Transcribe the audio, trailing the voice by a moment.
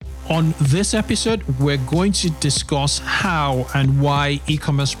On this episode, we're going to discuss how and why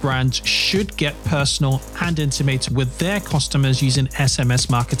e-commerce brands should get personal and intimate with their customers using SMS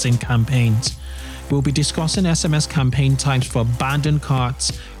marketing campaigns. We'll be discussing SMS campaign types for abandoned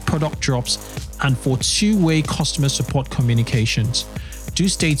carts, product drops, and for two-way customer support communications. Do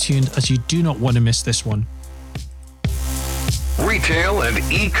stay tuned as you do not want to miss this one. Retail and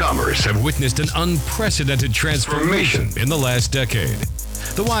e-commerce have witnessed an unprecedented transformation in the last decade.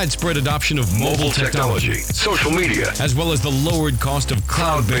 The widespread adoption of mobile technology, social media, as well as the lowered cost of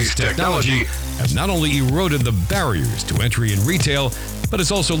cloud-based technology have not only eroded the barriers to entry in retail, but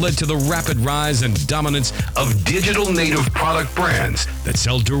has also led to the rapid rise and dominance of digital native product brands that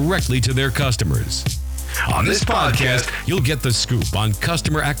sell directly to their customers. On this podcast, you'll get the scoop on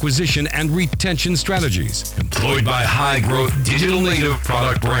customer acquisition and retention strategies employed by high-growth digital native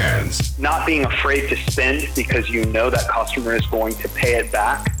product brands. Not being afraid to spend because you know that customer is going to pay it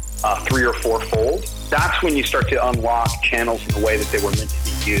back 3 or 4-fold. That's when you start to unlock channels in the way that they were meant to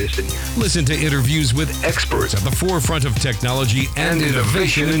be used. Listen to interviews with experts at the forefront of technology and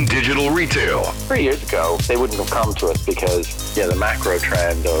innovation in digital retail. 3 years ago, they wouldn't have come to us because, the macro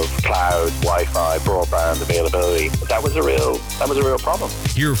trend of cloud, Wi-Fi, broadband availability, that was a real problem.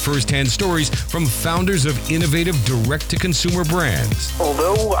 Hear firsthand stories from founders of innovative direct-to-consumer brands.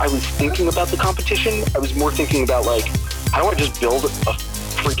 Although I was thinking about the competition, I was more thinking about how do I just build a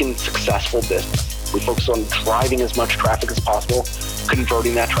freaking successful business? We focus on driving as much traffic as possible,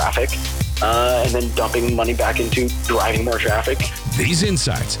 converting that traffic, and then dumping money back into driving more traffic. These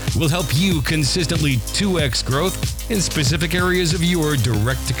insights will help you consistently 2x growth in specific areas of your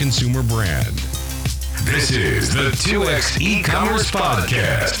direct-to-consumer brand. This is the 2X E-Commerce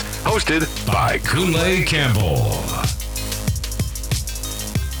Podcast, hosted by Kunle Campbell.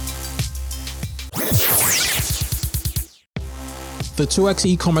 The 2X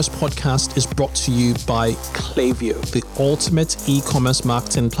e-commerce podcast is brought to you by Klaviyo, the ultimate e-commerce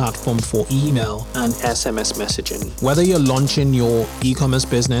marketing platform for email and SMS messaging. Whether you're launching your e-commerce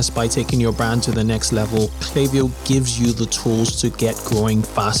business by taking your brand to the next level, Klaviyo gives you the tools to get growing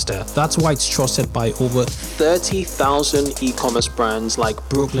faster. That's why it's trusted by over 30,000 e-commerce brands like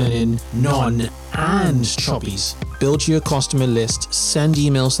Brooklinen, Non, and Chubbies. Build your customer list, send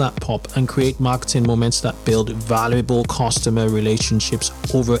emails that pop, and create marketing moments that build valuable customer relationships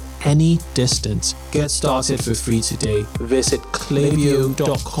over any distance. Get started for free today. Visit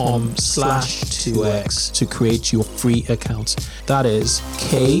klaviyo.com/2x to create your free account. That is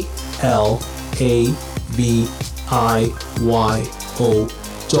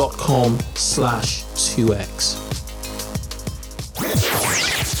klaviyo.com/2x.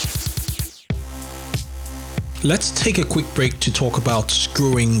 Let's take a quick break to talk about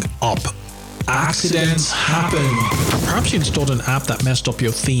screwing up. Accidents happen. Perhaps you installed an app that messed up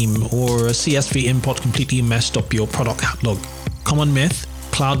your theme, or a CSV import completely messed up your product catalog. Common myth: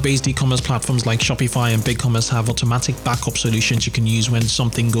 cloud-based e-commerce platforms like Shopify and BigCommerce have automatic backup solutions you can use when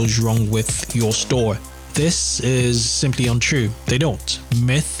something goes wrong with your store. This is simply untrue. They don't.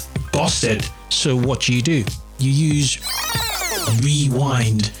 Myth busted. So what do? You use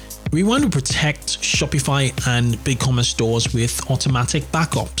Rewind. Rewind will protect Shopify and BigCommerce stores with automatic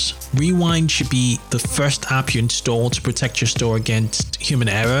backups. Rewind should be the first app you install to protect your store against human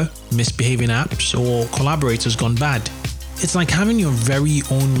error, misbehaving apps, or collaborators gone bad. It's like having your very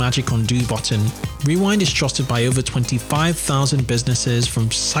own magic undo button. Rewind is trusted by over 25,000 businesses, from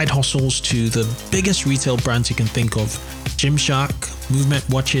side hustles to the biggest retail brands you can think of. Gymshark, Movement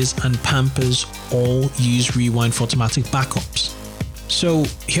Watches, and Pampers all use Rewind for automatic backups. So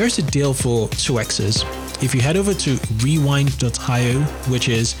here's the deal for 2Xers. If you head over to rewind.io, which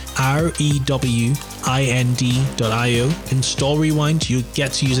is rewind.io, install Rewind, you'll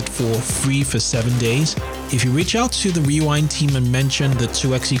get to use it for free for 7 days. If you reach out to the Rewind team and mention the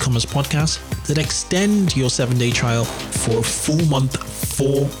 2X e-commerce podcast, they'll extend your 7-day trial for a full month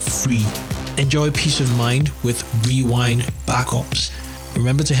for free. Enjoy peace of mind with Rewind backups.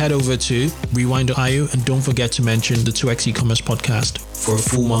 Remember to head over to rewind.io and don't forget to mention the 2X e-commerce podcast for a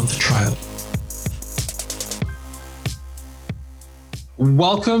full month trial.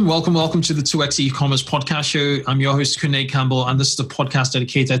 Welcome to the 2X e-commerce podcast show. I'm your host, Kunle Campbell, and this is the podcast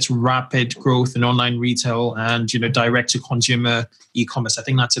dedicated to rapid growth in online retail and, direct to consumer e-commerce. I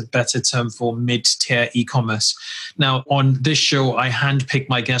think that's a better term for mid-tier e-commerce. Now, on this show, I handpick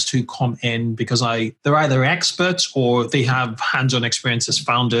my guests who come in because they're either experts or they have hands-on experience as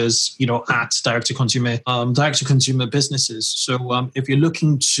founders, at direct to consumer businesses. So if you're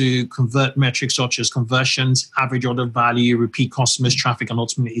looking to convert metrics such as conversions, average order value, repeat customers, traffic, and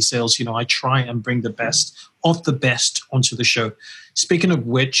ultimately sales, I try and bring the best of the best onto the show. Speaking of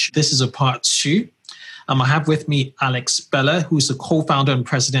which, this is a part 2. I have with me Alex Bella, who's the co-founder and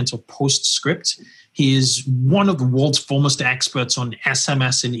president of PostScript. He is one of the world's foremost experts on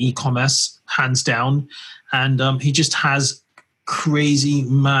SMS and e-commerce, hands down. And he just has crazy,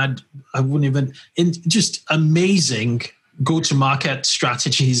 mad, just amazing go-to-market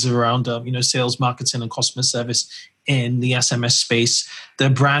strategies around sales, marketing, and customer service in the SMS space.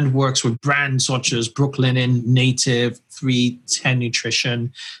 Their brand works with brands such as Brooklinen, Native, 310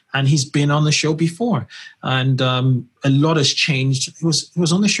 Nutrition, and he's been on the show before. And a lot has changed. It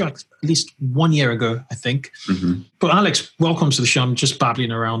was on the show at least 1 year ago, I think. Mm-hmm. But Alex, welcome to the show. I'm just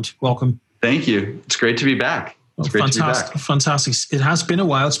babbling around. Welcome. Thank you. It's great to be back. Fantastic. It has been a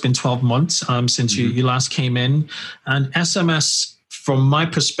while. It's been 12 months since you last came in. And SMS, from my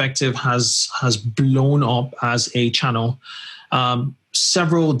perspective, has blown up as a channel.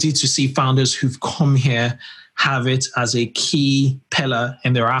 Several D2C founders who've come here have it as a key pillar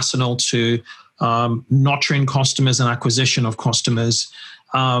in their arsenal to nurturing customers and acquisition of customers.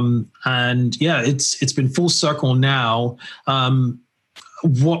 It's been full circle now.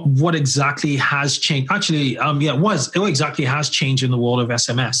 What exactly has changed? Actually, what exactly has changed in the world of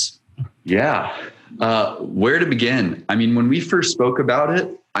SMS? Yeah. Where to begin? I mean, when we first spoke about it,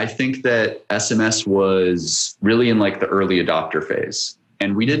 I think that SMS was really in like the early adopter phase.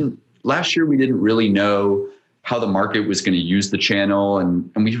 And last year, we didn't really know how the market was going to use the channel. And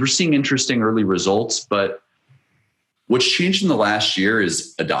we were seeing interesting early results. But what's changed in the last year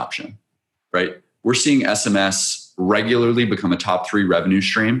is adoption, right? We're seeing SMS regularly become a top 3 revenue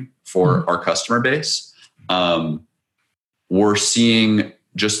stream for our customer base. We're seeing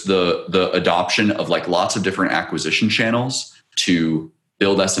just the adoption of like lots of different acquisition channels to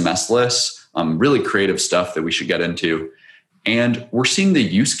build SMS lists, really creative stuff that we should get into. And we're seeing the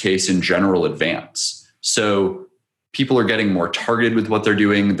use case in general advance. So people are getting more targeted with what they're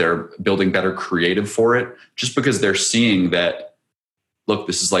doing. They're building better creative for it just because they're seeing that, look,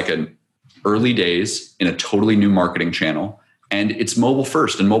 this is like an early days in a totally new marketing channel, and it's mobile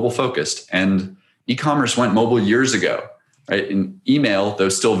first and mobile focused. And e-commerce went mobile years ago, right? And email, though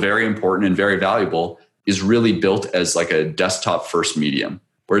still very important and very valuable, is really built as like a desktop first medium,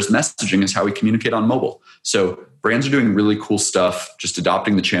 whereas messaging is how we communicate on mobile. So brands are doing really cool stuff, just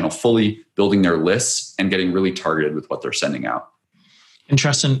adopting the channel fully, building their lists, and getting really targeted with what they're sending out.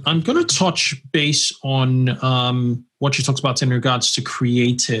 Interesting. I'm going to touch base on what you talked about in regards to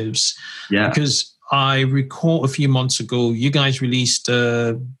creatives. Yeah. Because I recall a few months ago, you guys released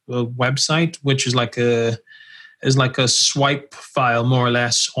a website, which is like a swipe file, more or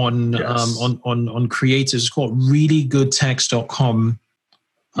less, on creatives. It's called reallygoodtext.com.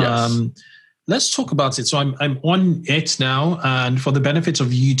 Yes. Let's talk about it. So I'm on it now, and for the benefit of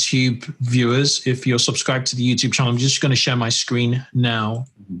YouTube viewers, if you're subscribed to the YouTube channel, I'm just going to share my screen now.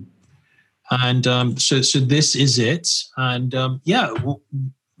 Mm-hmm. And so this is it. And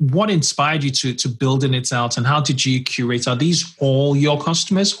what inspired you to building it out, and how did you curate? Are these all your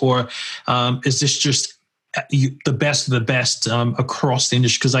customers, or is this just the best of the best across the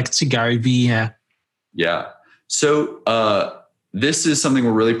industry? Because I can see Gary Vee here. Yeah. So this is something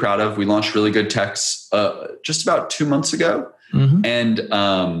we're really proud of. We launched Really Good Text just about 2 months ago. Mm-hmm.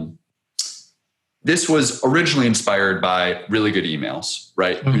 And this was originally inspired by Really Good Emails,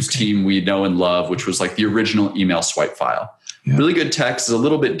 right? Okay. Whose team we know and love, which was like the original email swipe file. Yeah. Really Good Text is a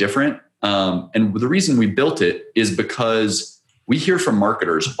little bit different. And the reason we built it is because we hear from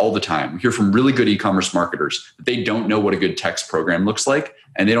marketers all the time. We hear from really good e-commerce marketers that they don't know what a good text program looks like,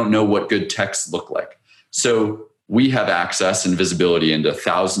 and they don't know what good texts look like. So we have access and visibility into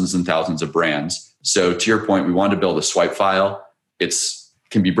thousands and thousands of brands. So to your point, we wanted to build a swipe file. It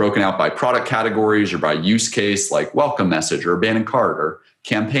can be broken out by product categories or by use case, like welcome message or abandoned cart or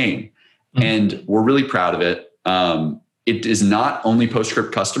campaign. Mm-hmm. And we're really proud of it. It is not only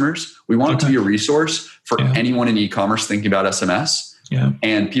PostScript customers. We want it to be a resource for anyone in e-commerce thinking about SMS. Yeah.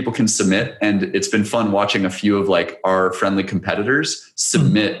 And people can submit. And it's been fun watching a few of like our friendly competitors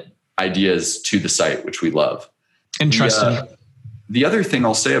submit ideas to the site, which we love. Interesting. The other thing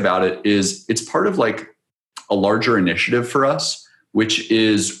I'll say about it is it's part of like a larger initiative for us, which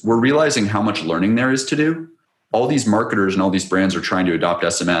is we're realizing how much learning there is to do. All these marketers and all these brands are trying to adopt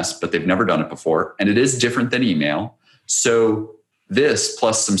SMS, but they've never done it before. And it is different than email. So this,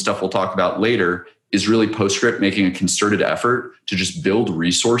 plus some stuff we'll talk about later, is really PostScript making a concerted effort to just build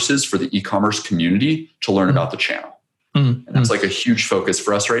resources for the e-commerce community to learn about the channel. And that's like a huge focus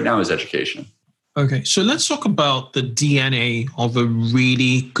for us right now is education. Okay, so let's talk about the DNA of a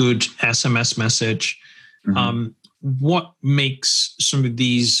really good SMS message. Mm-hmm. what makes some of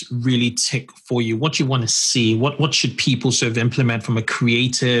these really tick for you? What do you want to see? What should people sort of implement from a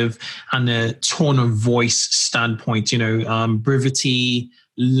creative and a tone of voice standpoint? Brevity,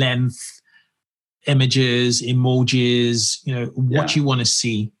 length, images, emojis, what do you want to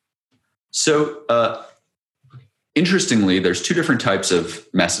see? So, interestingly, there's two different types of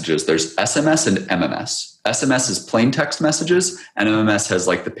messages. There's SMS and MMS. SMS is plain text messages, and MMS has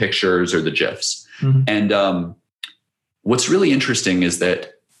like the pictures or the GIFs. Mm-hmm. And what's really interesting is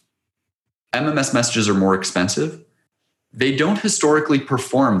that MMS messages are more expensive. They don't historically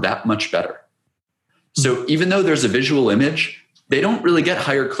perform that much better. So even though there's a visual image, they don't really get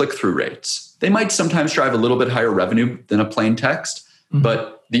higher click-through rates. They might sometimes drive a little bit higher revenue than a plain text,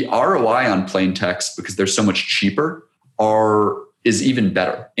 but the ROI on plain text, because they're so much cheaper, is even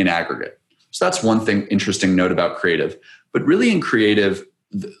better in aggregate. So that's one thing, interesting note about creative. But really in creative,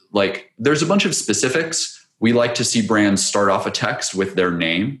 like there's a bunch of specifics. We like to see brands start off a text with their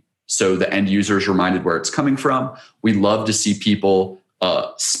name, so the end user is reminded where it's coming from. We love to see people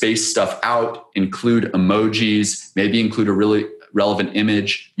space stuff out, include emojis, maybe include a really relevant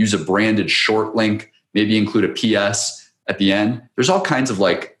image, use a branded short link, maybe include a PS at the end. There's all kinds of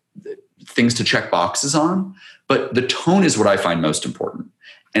like things to check boxes on, but the tone is what I find most important.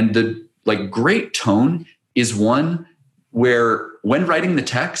 And the like great tone is one where when writing the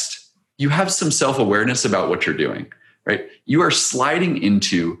text, you have some self-awareness about what you're doing, right? You are sliding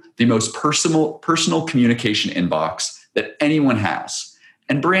into the most personal communication inbox that anyone has.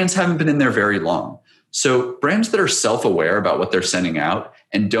 And brands haven't been in there very long. So brands that are self-aware about what they're sending out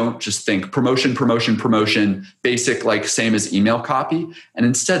and don't just think promotion, basic, like same as email copy, and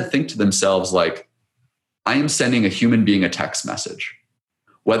instead think to themselves like, I am sending a human being a text message.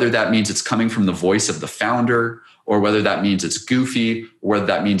 Whether that means it's coming from the voice of the founder, or whether that means it's goofy, or whether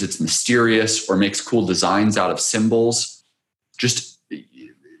that means it's mysterious or makes cool designs out of symbols, just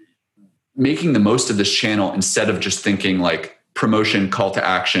making the most of this channel instead of just thinking like promotion, call to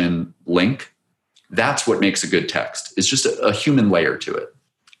action, link. That's what makes a good text. It's just a human layer to it.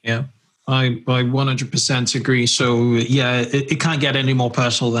 Yeah, I 100% agree. So yeah, it can't get any more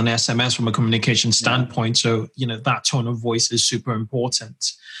personal than SMS from a communication standpoint. Yeah. So, that tone of voice is super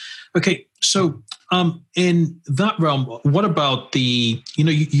important. Okay, so in that realm, what about the,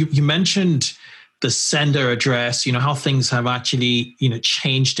 you mentioned the sender address, how things have actually,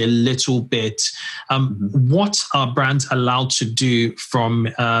 changed a little bit. What are brands allowed to do from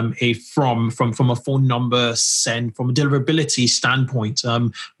a phone number send, from a deliverability standpoint?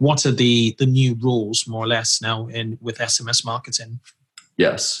 What are the new rules, more or less, now with SMS marketing?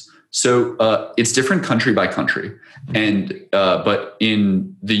 Yes. So it's different country by country. And but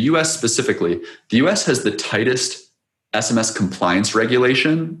in the US specifically, the US has the tightest SMS compliance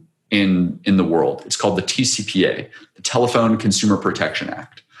regulation in the world. It's called the TCPA, the Telephone Consumer Protection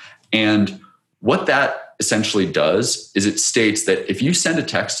Act. And what that essentially does is it states that if you send a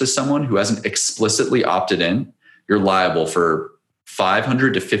text to someone who hasn't explicitly opted in, you're liable for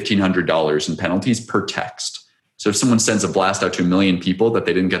 $500 to $1,500 in penalties per text. So if someone sends a blast out to 1 million people that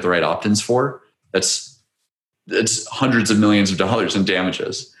they didn't get the right opt-ins for, that's hundreds of millions of dollars in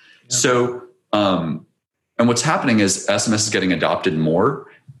damages. Yeah. So, and what's happening is SMS is getting adopted more,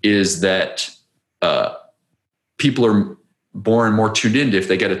 is that people are more and more tuned in if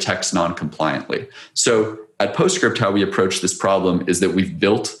they get a text non-compliantly. So at Postscript, how we approach this problem is that we've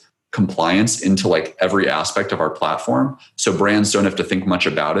built compliance into like every aspect of our platform. So brands don't have to think much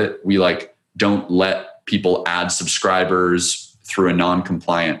about it. We don't let people add subscribers through a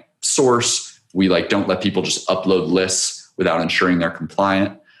non-compliant source. We don't let people just upload lists without ensuring they're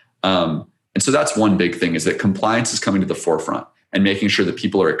compliant. And so that's one big thing, is that compliance is coming to the forefront and making sure that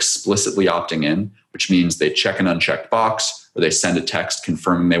people are explicitly opting in, which means they check an unchecked box or they send a text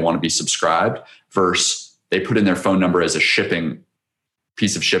confirming they want to be subscribed, versus they put in their phone number as a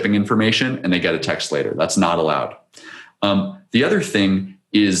piece of shipping information and they get a text later. That's not allowed. The other thing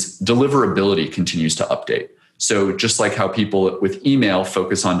is deliverability continues to update. So just like how people with email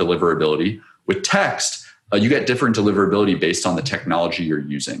focus on deliverability, with text, you get different deliverability based on the technology you're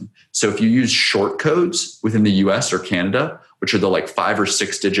using. So if you use short codes within the US or Canada, which are the 5 or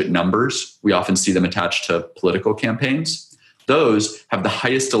 6 digit numbers, we often see them attached to political campaigns. Those have the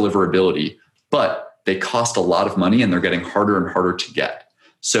highest deliverability, but they cost a lot of money and they're getting harder and harder to get.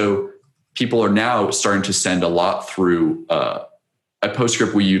 So people are now starting to send a lot through, at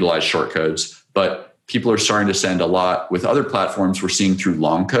Postscript, we utilize short codes, but people are starting to send a lot with other platforms. We're seeing through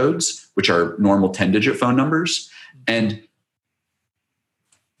long codes, which are normal 10-digit phone numbers. And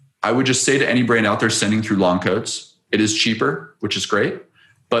I would just say to any brand out there sending through long codes, it is cheaper, which is great,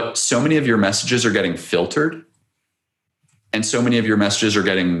 but so many of your messages are getting filtered and so many of your messages are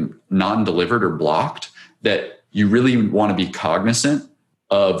getting non-delivered or blocked that you really want to be cognizant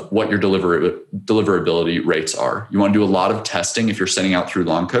of what your deliverability rates are. You want to do a lot of testing if you're sending out through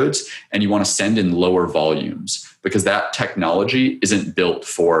long codes, and you want to send in lower volumes because that technology isn't built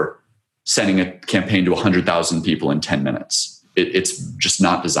for sending a campaign to 100,000 people in 10 minutes. It's just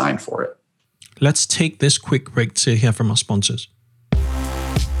not designed for it. Let's take this quick break to hear from our sponsors.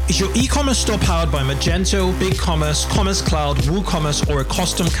 Is your e-commerce store powered by Magento, BigCommerce, Commerce Cloud, WooCommerce, or a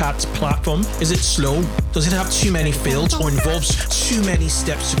custom CAT platform? Is it slow? Does it have too many fields or involves too many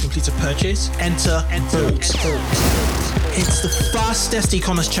steps to complete a purchase? Enter Bolt. It's the fastest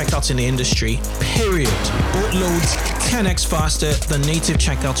e-commerce checkout in the industry, period. Bolt loads 10x faster than native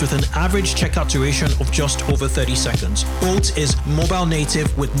checkouts with an average checkout duration of just over 30 seconds. Bolt is mobile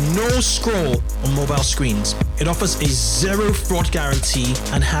native with no scroll on mobile screens. It offers a zero fraud guarantee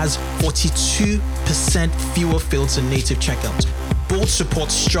and has 42% fewer fields than native checkouts. Bolt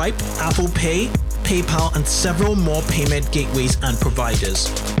supports Stripe, Apple Pay, PayPal, and several more payment gateways and providers.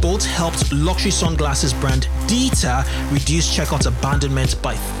 Bolt helped luxury sunglasses brand Dita reduce checkout abandonment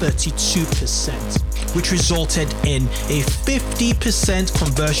by 32%, which resulted in a 50%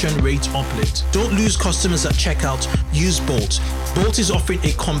 conversion rate uplift. Don't lose customers at checkout, use Bolt. Bolt is offering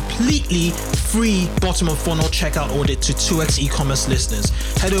a completely free bottom of funnel checkout audit to 2x e-commerce listeners.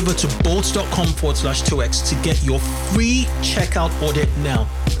 Head over to bolt.com/2x to get your free checkout audit now.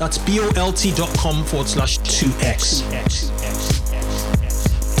 That's bolt.com/2x.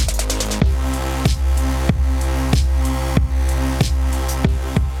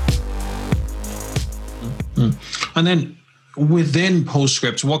 And then within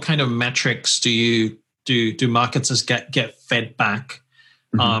PostScript, what kind of metrics do marketers get fed back?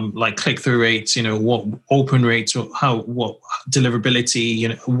 Like click-through rates, what open rates, or what deliverability,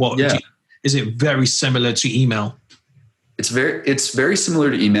 is it very similar to email? It's very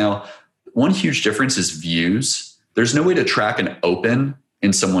similar to email. One huge difference is views. There's no way to track an open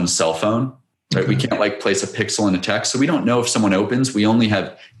in someone's cell phone. Right? We can't place a pixel in a text. So we don't know if someone opens. We only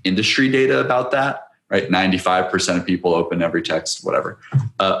have industry data about that, right? 95% of people open every text, whatever.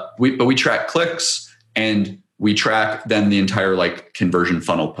 But we track clicks, and we track then the entire conversion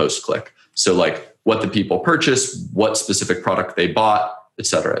funnel post-click. So what the people purchased, what specific product they bought, et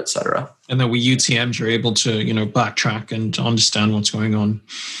cetera, et cetera. And then with UTMs, you're able to, backtrack and understand what's going on.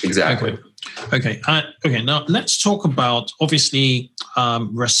 Exactly. Okay. Now let's talk about, obviously,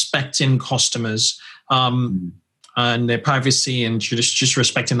 respecting customers and their privacy, and just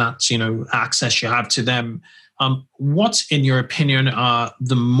respecting that, access you have to them. What, in your opinion, are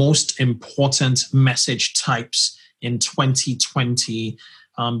the most important message types in 2020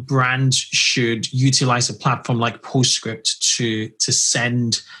 brands should utilize a platform like PostScript to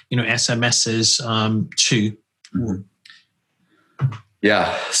send, SMSs to?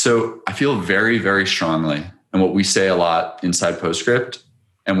 Yeah. So I feel very, very strongly, and what we say a lot inside PostScript,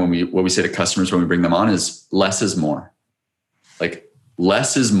 and what we say to customers when we bring them on is less is more.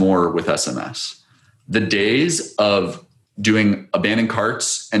 Less is more with SMS. The days of doing abandoned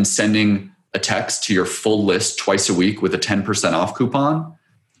carts and sending a text to your full list twice a week with a 10% off coupon,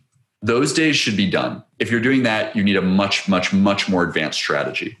 those days should be done. If you're doing that, you need a much, much, much more advanced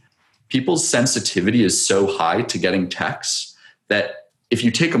strategy. People's sensitivity is so high to getting texts that if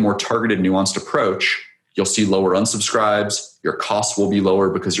you take a more targeted, nuanced approach, you'll see lower unsubscribes, your costs will be lower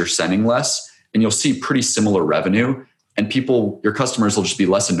because you're sending less, and you'll see pretty similar revenue, and your customers will just be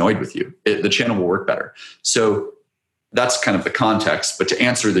less annoyed with you. The channel will work better. So that's kind of the context. But to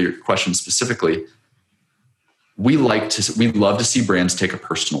answer your question specifically, we love to see brands take a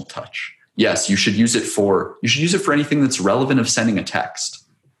personal touch. Yes, you should use it for anything that's relevant of sending a text.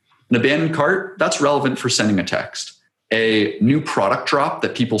 An abandoned cart, that's relevant for sending a text. A new product drop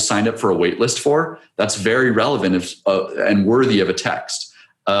that people signed up for a wait list for, that's very relevant and worthy of a text.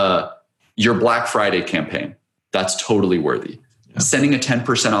 Your Black Friday campaign, that's totally worthy. Yeah. Sending a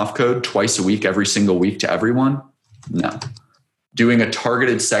 10% off code twice a week, every single week to everyone, no. Doing a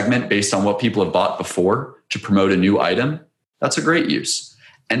targeted segment based on what people have bought before to promote a new item, that's a great use.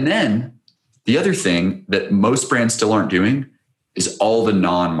 And then the other thing that most brands still aren't doing is all the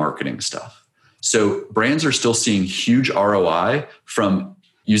non-marketing stuff. So brands are still seeing huge ROI from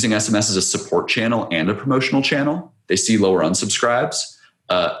using SMS as a support channel and a promotional channel. They see lower unsubscribes.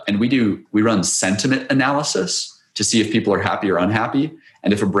 And we run sentiment analysis to see if people are happy or unhappy.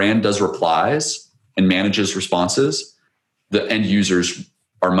 And if a brand does replies and manages responses, the end users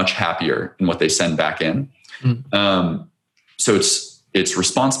are much happier in what they send back in. So it's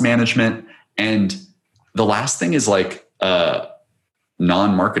response management. And the last thing is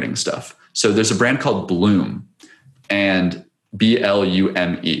non-marketing stuff. So there's a brand called Bloom, and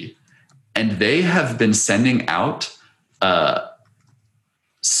BLUME. And they have been sending out scannable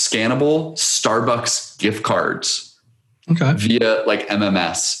Starbucks gift cards via like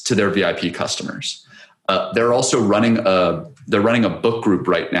MMS to their VIP customers. They're also running a book group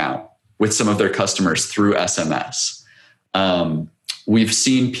right now with some of their customers through SMS. We've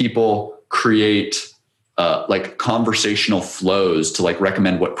seen people create like conversational flows to like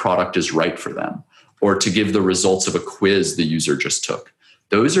recommend what product is right for them, or to give the results of a quiz the user just took.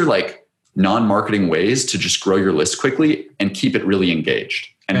 Those are like non-marketing ways to just grow your list quickly and keep it really engaged.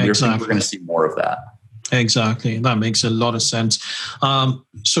 And we're going to see more of that. Exactly. That makes a lot of sense.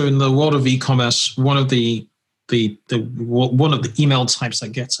 So in the world of e-commerce, one of the email types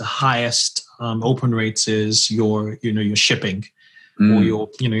that gets the highest open rates is your shipping or your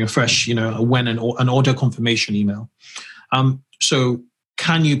fresh, when an order confirmation email. So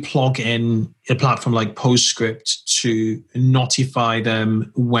can you plug in a platform like PostScript to notify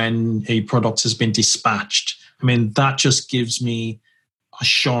them when a product has been dispatched? I mean, that just gives me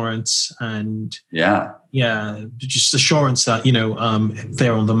assurance and just assurance that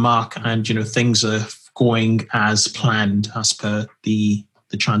they're on the mark and things are going as planned as per the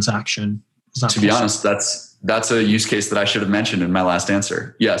transaction. To be honest, that's a use case that I should have mentioned in my last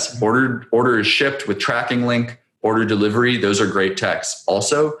answer. Yes, order is shipped with tracking link, order delivery. Those are great texts.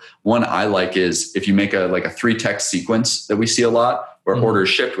 Also, one I like is if you make a 3-text sequence that we see a lot, where order is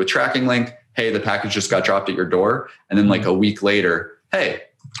shipped with tracking link. Hey, the package just got dropped at your door, and then like a week later, hey,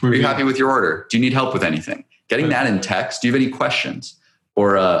 are you happy with your order? Do you need help with anything? Getting that in text. Do you have any questions?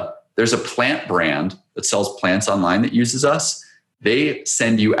 Or there's a plant brand that sells plants online that uses us. They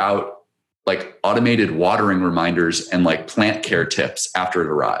send you out like automated watering reminders and like plant care tips after it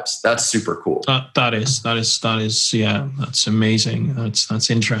arrives. That's super cool. That is, yeah, that's amazing. That's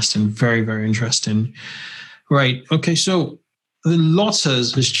interesting. Very, very interesting. Right. Okay. So a lot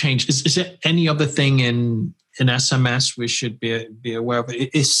has changed. Is there any other thing in SMS we should be aware of?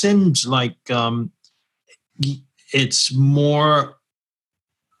 It seems like it's more,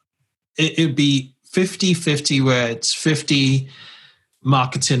 it'd be 50-50 where it's 50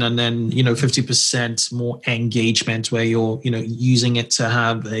 marketing and then 50% more engagement where you're using it to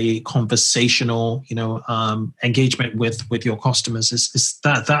have a conversational engagement with your customers. Is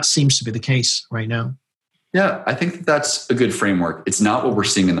that seems to be the case right now? Yeah, I think that's a good framework. It's not what we're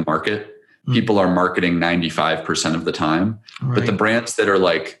seeing in the market. People are marketing 95% of the time, but the brands that are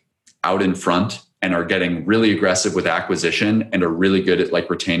like out in front and are getting really aggressive with acquisition and are really good at like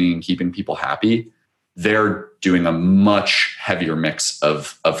retaining and keeping people happy, they're doing a much heavier mix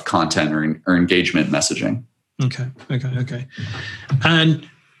of content or engagement messaging. Okay. And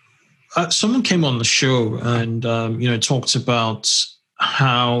someone came on the show and talked about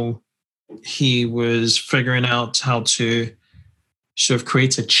how he was figuring out how to sort of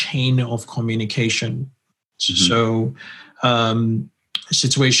create a chain of communication. So a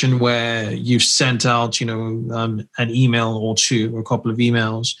situation where you've sent out an email or two or a couple of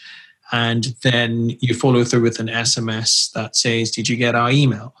emails, and then you follow through with an SMS that says, did you get our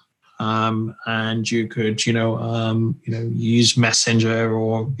email? And you could, use Messenger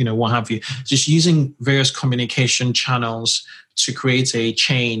or, what have you. Just using various communication channels to create a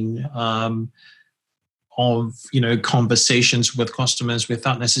chain of, conversations with customers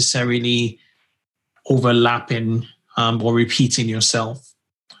without necessarily overlapping or repeating yourself.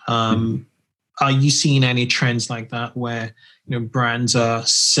 Are you seeing any trends like that where brands are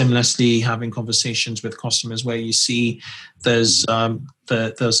seamlessly having conversations with customers where you see there's a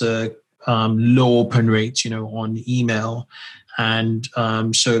low open rate on email, and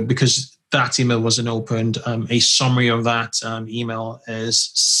so because that email wasn't opened, a summary of that email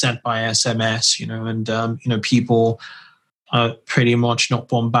is sent by SMS, and people are pretty much not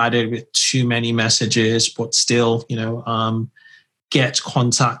bombarded with too many messages, but still get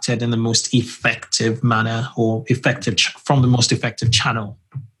contacted in the most effective manner or from the most effective channel,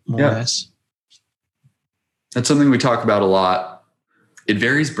 more or less. That's something we talk about a lot. It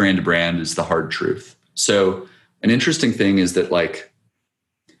varies brand to brand is the hard truth. So an interesting thing is that like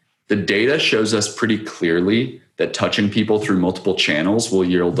the data shows us pretty clearly that touching people through multiple channels will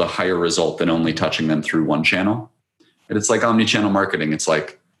yield a higher result than only touching them through one channel. And it's like omni-channel marketing. It's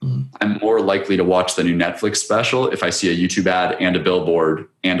like, I'm more likely to watch the new Netflix special if I see a YouTube ad and a billboard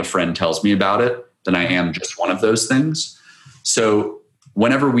and a friend tells me about it than I am just one of those things. So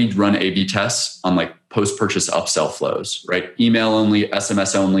whenever we run A/B tests on like post-purchase upsell flows, right? Email only,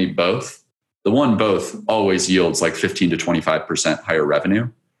 SMS only, both. The one both always yields like 15 to 25% higher revenue.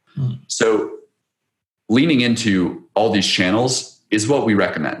 So leaning into all these channels is what we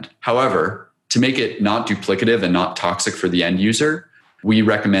recommend. However, to make it not duplicative and not toxic for the end user, we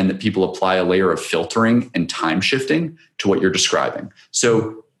recommend that people apply a layer of filtering and time shifting to what you're describing.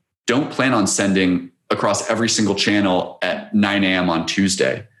 So don't plan on sending across every single channel at 9 a.m. on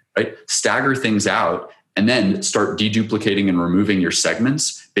Tuesday, right? Stagger things out and then start deduplicating and removing your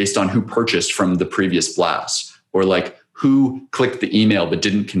segments based on who purchased from the previous blast, or like who clicked the email but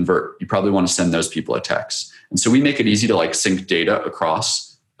didn't convert. You probably want to send those people a text. And so we make it easy to like sync data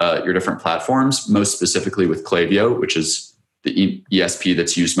across your different platforms, most specifically with Klaviyo, which is the ESP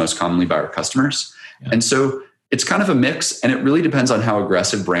that's used most commonly by our customers. Yeah. And so it's kind of a mix, and it really depends on how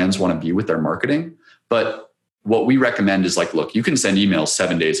aggressive brands want to be with their marketing. But what we recommend is like, look, you can send emails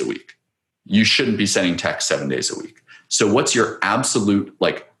 7 days a week. You shouldn't be sending text 7 days a week. So what's your absolute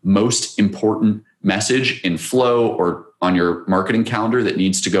like most important message in flow or on your marketing calendar that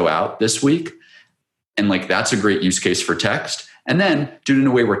needs to go out this week? And like, that's a great use case for text. And then do it in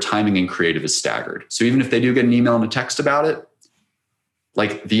a way where timing and creative is staggered. So even if they do get an email and a text about it,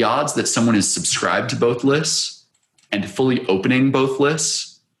 like the odds that someone is subscribed to both lists and fully opening both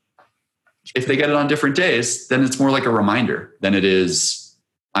lists, if they get it on different days, then it's more like a reminder than it is,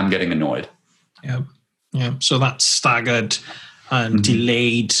 I'm getting annoyed. Yeah. Yeah. So that staggered and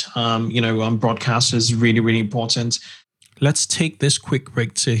delayed, broadcast is really, really important. Let's take this quick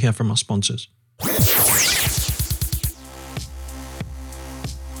break to hear from our sponsors.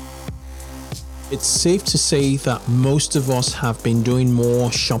 It's safe to say that most of us have been doing more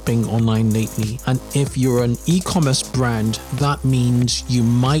shopping online lately. And if you're an e-commerce brand, that means you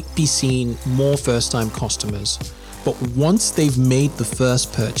might be seeing more first-time customers. But once they've made the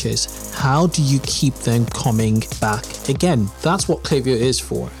first purchase, how do you keep them coming back again? That's what Klaviyo is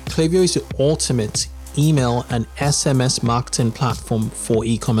for. Klaviyo is the ultimate email and SMS marketing platform for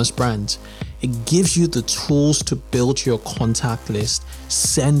e-commerce brands. It gives you the tools to build your contact list,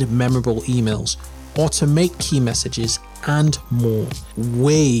 send memorable emails, automate key messages, and more.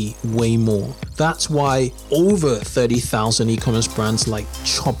 Way more. That's why over 30,000 e-commerce brands like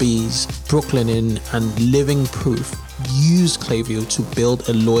Chubbies, Brooklinen, and Living Proof use Klaviyo to build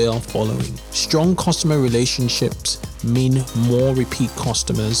a loyal following. Strong customer relationships mean more repeat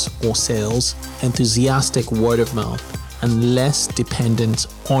customers or sales, enthusiastic word of mouth, and less dependent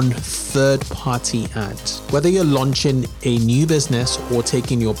on third-party ads. Whether you're launching a new business or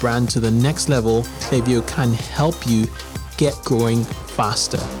taking your brand to the next level, Klaviyo can help you get growing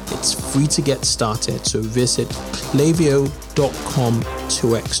faster. It's free to get started, so visit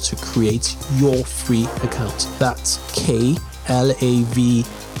klaviyo.com/2x to create your free account. That's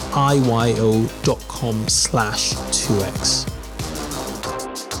klaviyo.com/2x.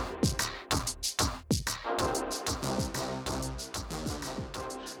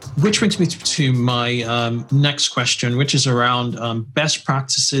 Which brings me to my next question, which is around best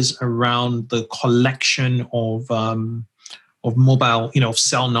practices around the collection of mobile,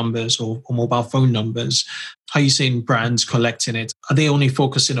 cell numbers or mobile phone numbers. How are you seeing brands collecting it? Are they only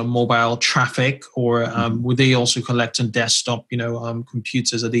focusing on mobile traffic, or would they also collect on desktop,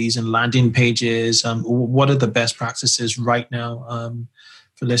 computers? Are they using landing pages? What are the best practices right now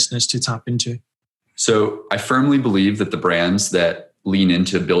for listeners to tap into? So I firmly believe that the brands that lean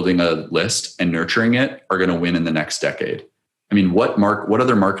into building a list and nurturing it are going to win in the next decade. I mean, what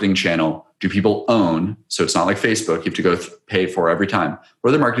other marketing channel do people own? So it's not like Facebook, you have to go pay for every time. What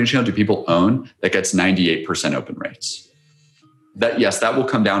other marketing channel do people own that gets 98% open rates? That will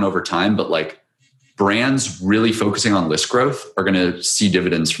come down over time, but like brands really focusing on list growth are going to see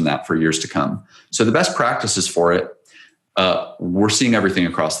dividends from that for years to come. So the best practices for it, we're seeing everything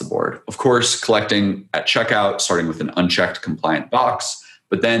across the board. Of course, collecting at checkout, starting with an unchecked compliant box,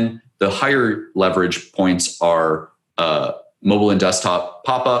 but then the higher leverage points are mobile and desktop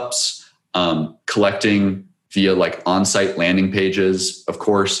pop-ups, collecting via like on-site landing pages, of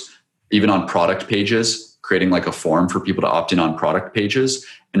course, even on product pages, creating like a form for people to opt in on product pages,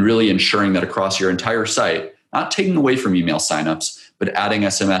 and really ensuring that across your entire site, not taking away from email signups, but adding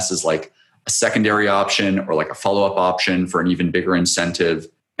SMS as like a secondary option or like a follow-up option for an even bigger incentive,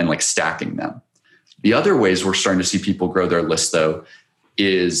 and like stacking them. The other ways we're starting to see people grow their list though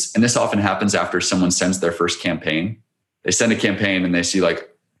is, and this often happens after someone sends their first campaign. They send a campaign and they see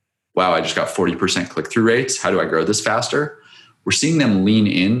like, wow, I just got 40% click-through rates. How do I grow this faster? We're seeing them lean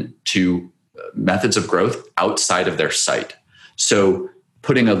in to methods of growth outside of their site. So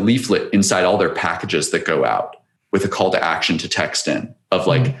putting a leaflet inside all their packages that go out with a call to action to text in of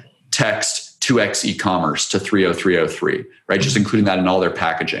like, text 2x e-commerce to 30303, right? Just including that in all their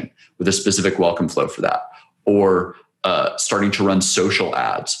packaging with a specific welcome flow for that. Or starting to run social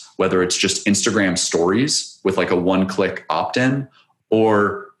ads, whether it's just Instagram stories with like a one-click opt-in,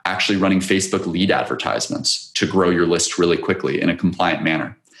 or actually running Facebook lead advertisements to grow your list really quickly in a compliant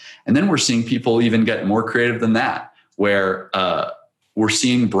manner. And then we're seeing people even get more creative than that, where we're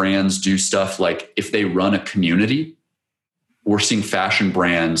seeing brands do stuff like if they run a community, we're seeing fashion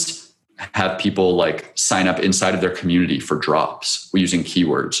brands have people like sign up inside of their community for drops using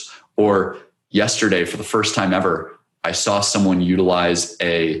keywords. Or yesterday, for the first time ever, I saw someone utilize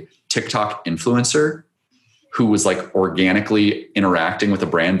a TikTok influencer who was like organically interacting with a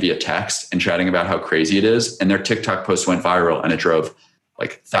brand via text and chatting about how crazy it is. And their TikTok post went viral and it drove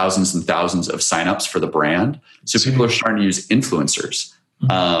like thousands and thousands of signups for the brand. So people are starting to use influencers.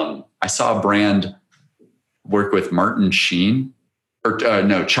 I saw a brand work with Martin Sheen,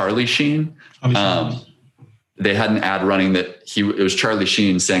 Charlie Sheen. They had an ad running that it was Charlie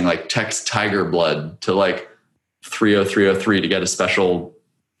Sheen saying like text tiger blood to like 30303 to get a special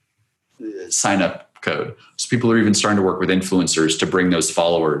sign up code. So people are even starting to work with influencers to bring those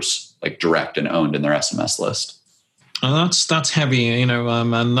followers like direct and owned in their SMS list. And that's heavy, and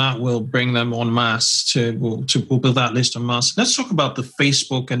that will bring them en masse we'll build that list en masse. Let's talk about the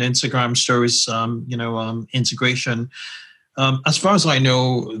Facebook and Instagram stories, integration. As far as I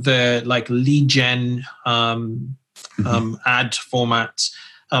know, they're like lead gen ad formats.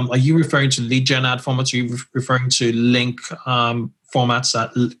 Are you referring to lead gen ad formats? Are you referring to link formats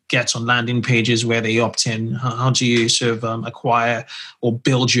that get on landing pages where they opt in? How do you sort of acquire or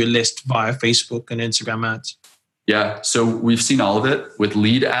build your list via Facebook and Instagram ads? Yeah, so we've seen all of it. With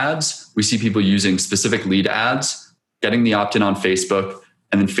lead ads, we see people using specific lead ads, getting the opt-in on Facebook,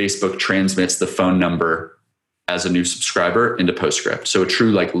 and then Facebook transmits the phone number as a new subscriber into PostScript. So a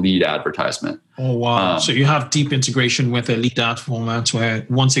true like lead advertisement. Oh, wow. So you have deep integration with a lead ad format where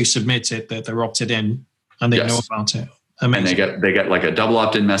once they submit it, they're opted in and they know about it. Amazing. And they get like a double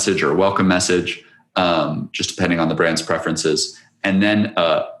opt-in message or a welcome message, just depending on the brand's preferences. And then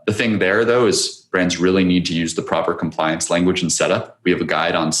the thing there, though, is brands really need to use the proper compliance language and setup. We have a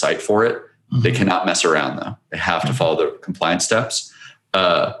guide on site for it. Mm-hmm. They cannot mess around, though. They have to follow the compliance steps.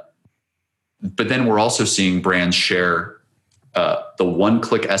 But then we're also seeing brands share the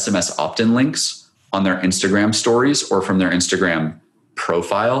one-click SMS opt-in links on their Instagram stories or from their Instagram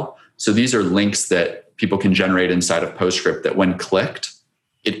profile. So these are links that people can generate inside of PostScript that when clicked,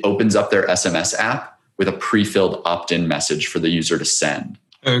 it opens up their SMS app with a pre-filled opt-in message for the user to send.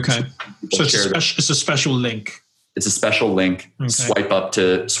 Okay. So it's a special link. It's a special link. Okay. Swipe up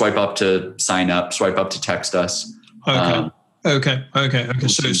to sign up, swipe up to text us. Okay.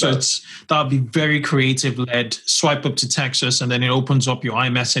 So it's that'll be very creative led. Swipe up to text us, and then it opens up your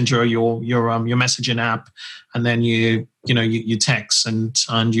iMessenger, your messaging app, and then you text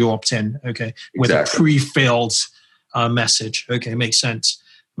and you opt in. Okay, with a pre-filled message. Okay, makes sense.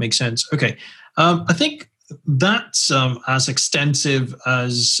 Okay, I think that's as extensive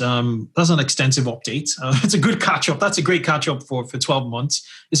as that's an extensive update. It's a good catch up. That's a great catch up for 12 months.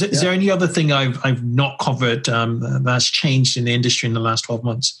 Is there any other thing I've not covered that's changed in the industry in the last 12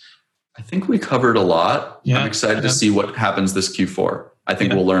 months? I think we covered a lot. Yeah, I'm excited to see what happens this Q4. I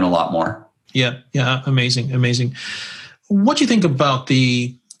think we'll learn a lot more. Yeah, amazing. What do you think about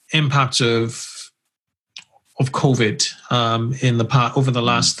the impact of COVID in the past over the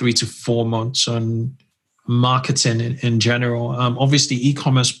last 3 to 4 months on marketing in general? Obviously,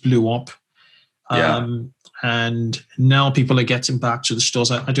 e-commerce blew up, and now people are getting back to the stores.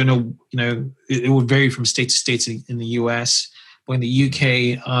 I don't know, it would vary from state to state in the US, but in the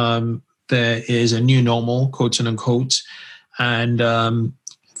UK, there is a new normal, quote unquote, and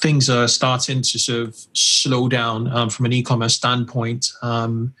things are starting to sort of slow down from an e-commerce standpoint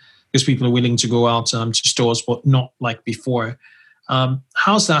because people are willing to go out to stores, but not like before.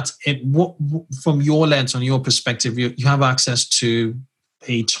 How's that? From your lens, on your perspective, you have access to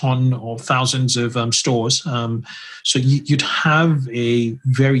a ton or thousands of stores, so you'd have a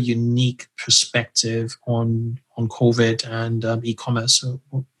very unique perspective on COVID and e-commerce. So,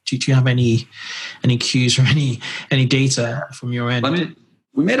 do you have any cues or any data from your end?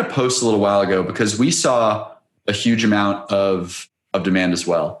 We made a post a little while ago because we saw a huge amount of demand as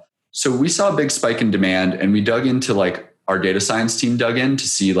well. So we saw a big spike in demand, and we dug into our data science team dug in to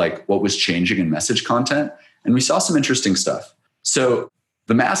see what was changing in message content. And we saw some interesting stuff. So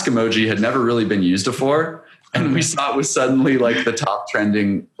the mask emoji had never really been used before. And we saw it was suddenly the top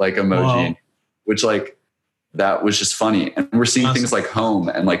trending emoji, which that was just funny. And we're seeing things like home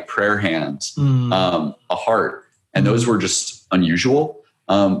and prayer hands, a heart. And those were just unusual,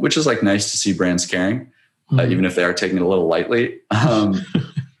 which is nice to see brands caring, even if they are taking it a little lightly.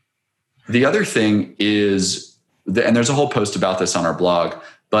 The other thing is, and there's a whole post about this on our blog,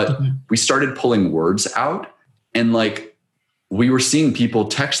 but we started pulling words out, and we were seeing people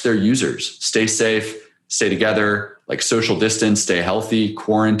text their users, stay safe, stay together, like social distance, stay healthy,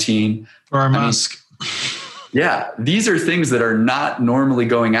 quarantine. Or a mask. Yeah, these are things that are not normally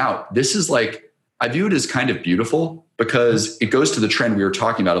going out. This is like, I view it as kind of beautiful because it goes to the trend we were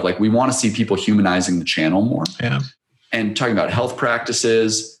talking about of like, we want to see people humanizing the channel more. Yeah. And talking about health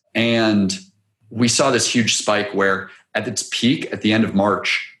practices. And we saw this huge spike where at its peak, at the end of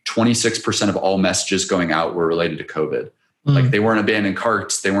March, 26% of all messages going out were related to COVID. Like they weren't abandoned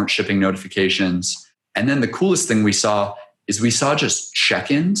carts, they weren't shipping notifications. And then the coolest thing we saw is we saw just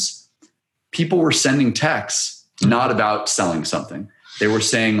check-ins. People were sending texts, not about selling something. They were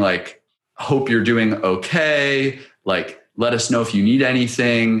saying like, hope you're doing okay. Like, let us know if you need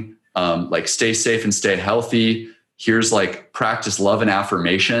anything. Like stay safe and stay healthy. Here's like practice love and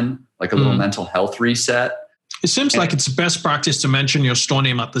affirmation, like a little mental health reset. It seems like it's best practice to mention your store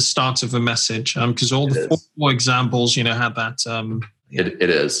name at the start of a message, because all the four examples, had that. It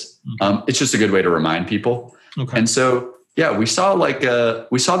is. It's just a good way to remind people. Okay. And so, yeah, we saw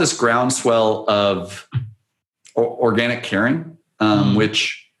this groundswell of organic caring,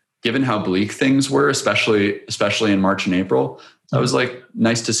 which, given how bleak things were, especially in March and April, that was like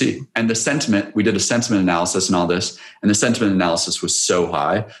nice to see. And the sentiment, we did a sentiment analysis and all this, and the sentiment analysis was so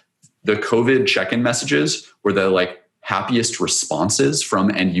high. The COVID check-in messages were the like happiest responses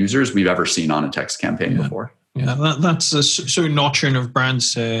from end users we've ever seen on a text campaign before. Yeah, that's so nurturing of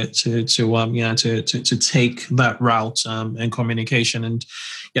brands to take that route in communication, and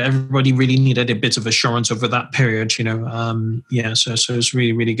everybody really needed a bit of assurance over that period. So it's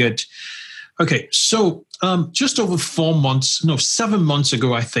really, really good. Okay, so just over 7 months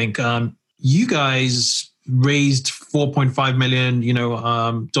ago, I think you guys raised $4.5 million,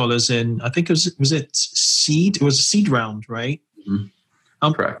 dollars in, I think was it seed? It was a seed round, right?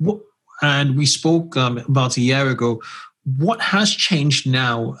 Mm-hmm. Correct. And we spoke about a year ago. What has changed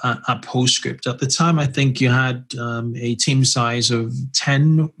now at PostScript? At the time, I think you had a team size of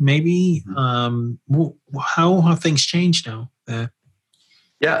 10, maybe. How have things changed now there?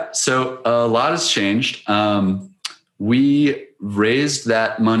 Yeah, so a lot has changed. We raised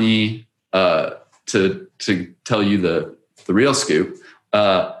that money to tell you the real scoop.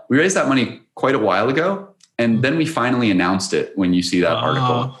 We raised that money quite a while ago, and then we finally announced it when you see that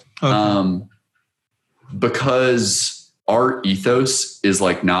article. Okay. Because our ethos is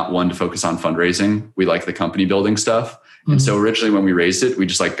like not one to focus on fundraising. We like the company building stuff. Mm-hmm. And so originally when we raised it, we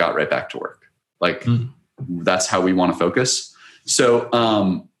just like got right back to work. Like that's how we want to focus.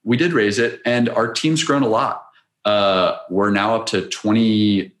 So we did raise it, and our team's grown a lot. We're now up to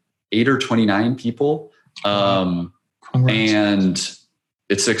 28 or 29 people. And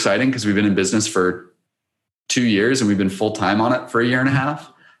it's exciting because we've been in business for 2 years and we've been full-time on it for a year and a half.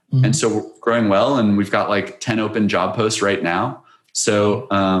 Mm-hmm. And so we're growing well, and we've got like 10 open job posts right now. So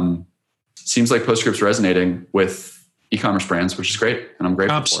seems like PostScript's resonating with e-commerce brands, which is great. And I'm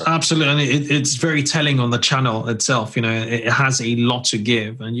grateful for it. Absolutely. And it's very telling on the channel itself. it has a lot to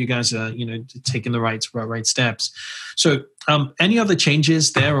give, and you guys are, taking the right steps. So any other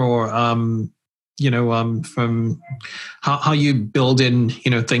changes there, or, from how you build in,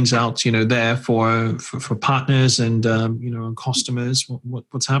 things out, there for partners and, and customers,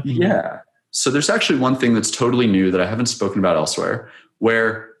 what's happening? Yeah. So there's actually one thing that's totally new that I haven't spoken about elsewhere,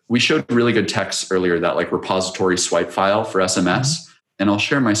 where we showed really good text earlier, that like repository swipe file for SMS. Mm-hmm. And I'll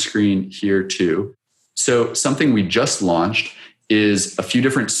share my screen here too. So something we just launched is a few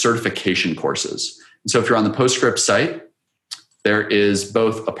different certification courses. And so if you're on the PostScript site, there is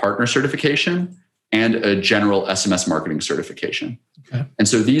both a partner certification and a general SMS marketing certification. Okay. And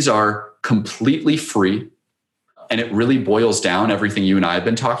so these are completely free. And it really boils down everything you and I have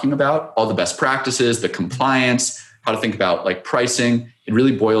been talking about, all the best practices, the compliance, how to think about like pricing. It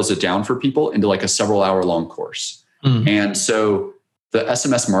really boils it down for people into like a several hour long course. Mm-hmm. And so the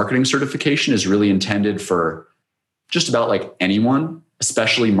SMS marketing certification is really intended for just about like anyone,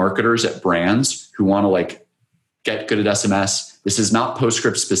 especially marketers at brands who want to like get good at SMS. This is not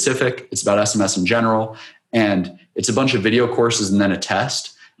PostScript specific. It's about SMS in general. And it's a bunch of video courses and then a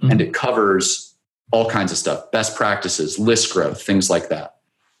test. Mm-hmm. And it covers all kinds of stuff, best practices, list growth, things like that.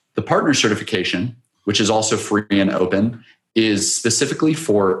 The partner certification, which is also free and open, is specifically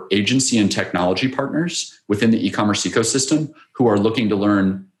for agency and technology partners within the e-commerce ecosystem who are looking to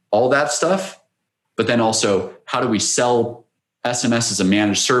learn all that stuff, but then also how do we sell SMS as a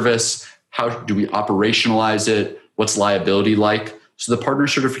managed service? How do we operationalize it? What's liability like? So the partner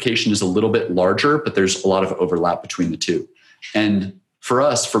certification is a little bit larger, but there's a lot of overlap between the two. And for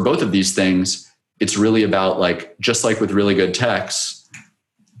us, for both of these things, it's really about like, just like with really good techs,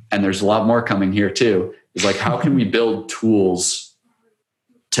 and there's a lot more coming here too, is like, how can we build tools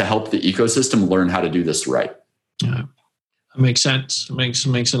to help the ecosystem learn how to do this right? Yeah, that makes sense. It makes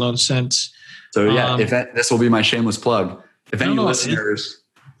a lot of sense. So yeah, this will be my shameless plug. If any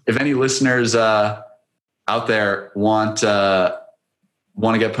listeners out there want to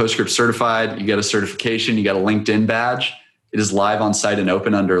get PostScript certified, you get a certification, you get a LinkedIn badge. It is live on site and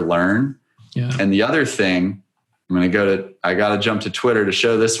open under Learn. Yeah. And the other thing, I got to jump to Twitter to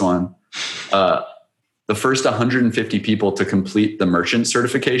show this one. The first 150 people to complete the merchant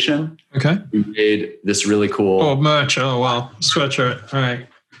certification. Okay. We made this really cool. Oh, merch. Oh, wow. Sweatshirt. All right.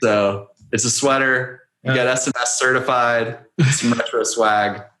 So it's a sweater. You get SMS certified, some retro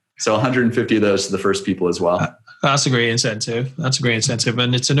swag. So 150 of those to the first people as well. That's a great incentive.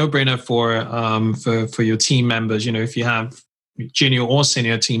 And it's a no-brainer for your team members. If you have junior or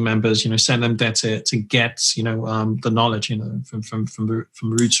senior team members, send them there to get, the knowledge, from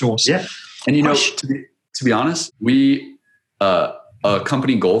root source. Yeah. And, to be honest, we, a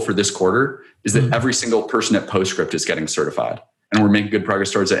company goal for this quarter is that every single person at PostScript is getting certified, and we're making good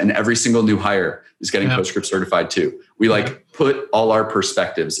progress towards it. And every single new hire is getting PostScript certified too. We put all our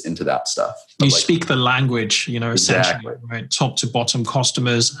perspectives into that stuff. You speak the language, essentially, exactly. right? Top to bottom,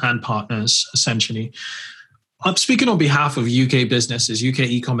 customers and partners, essentially. I'm speaking on behalf of UK businesses, UK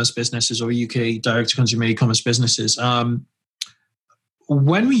e-commerce businesses, or UK direct-to-consumer e-commerce businesses.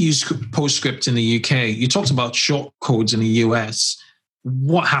 When we use PostScript in the UK, you talked about short codes in the US.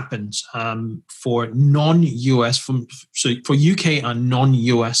 What happens for non-US, for UK and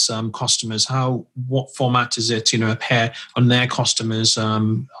non-US customers? What format is it, appear on their customers'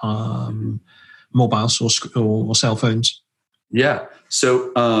 mobiles or cell phones? Yeah.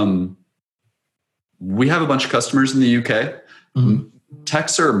 So we have a bunch of customers in the UK. Mm-hmm.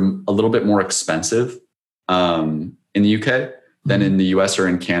 Texts are a little bit more expensive in the UK than in the US or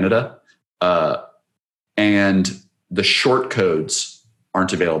in Canada. And the short codes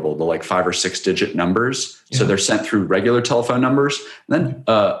aren't available, the 5 or 6 digit numbers. Yeah. So they're sent through regular telephone numbers. And then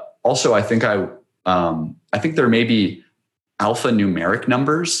also I think there may be alphanumeric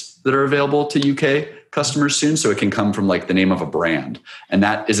numbers that are available to UK customers soon. So it can come from the name of a brand. And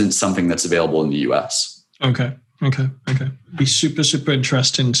that isn't something that's available in the US. Okay. Be super, super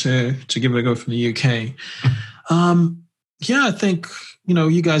interesting to give it a go from the UK. I think,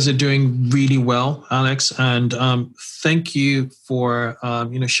 you guys are doing really well, Alex. And thank you for,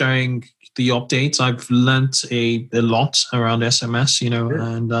 sharing the updates. I've learned a lot around SMS,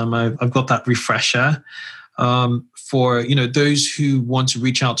 and I've got that refresher. For, those who want to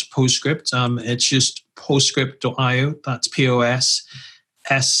reach out to PostScript, it's just postscript.io. That's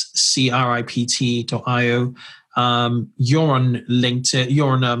POSSCRIPT.io. You're on LinkedIn,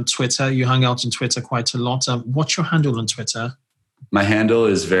 you're on Twitter, you hang out on Twitter quite a lot. What's your handle on Twitter? My handle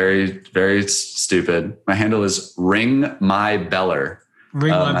is very, very stupid. My handle is Ring My Beller. My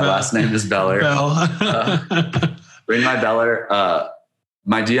last name is Beller. Ring My Beller.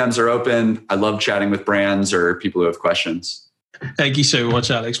 My DMs are open. I love chatting with brands or people who have questions. Thank you so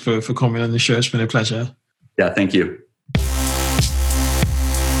much, Alex, for coming on the show. It's been a pleasure. Yeah, thank you.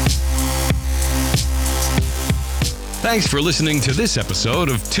 Thanks for listening to this episode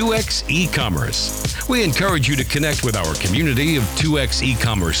of 2X E-Commerce. We encourage you to connect with our community of 2X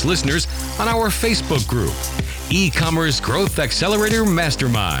E-Commerce listeners on our Facebook group, E-Commerce Growth Accelerator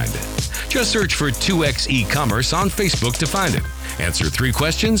Mastermind. Just search for 2X E-Commerce on Facebook to find it. Answer 3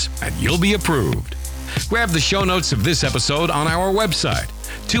 questions and you'll be approved. Grab the show notes of this episode on our website,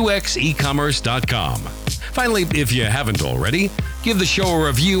 2xecommerce.com. Finally, if you haven't already, give the show a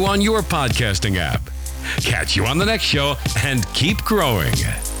review on your podcasting app. Catch you on the next show and keep growing.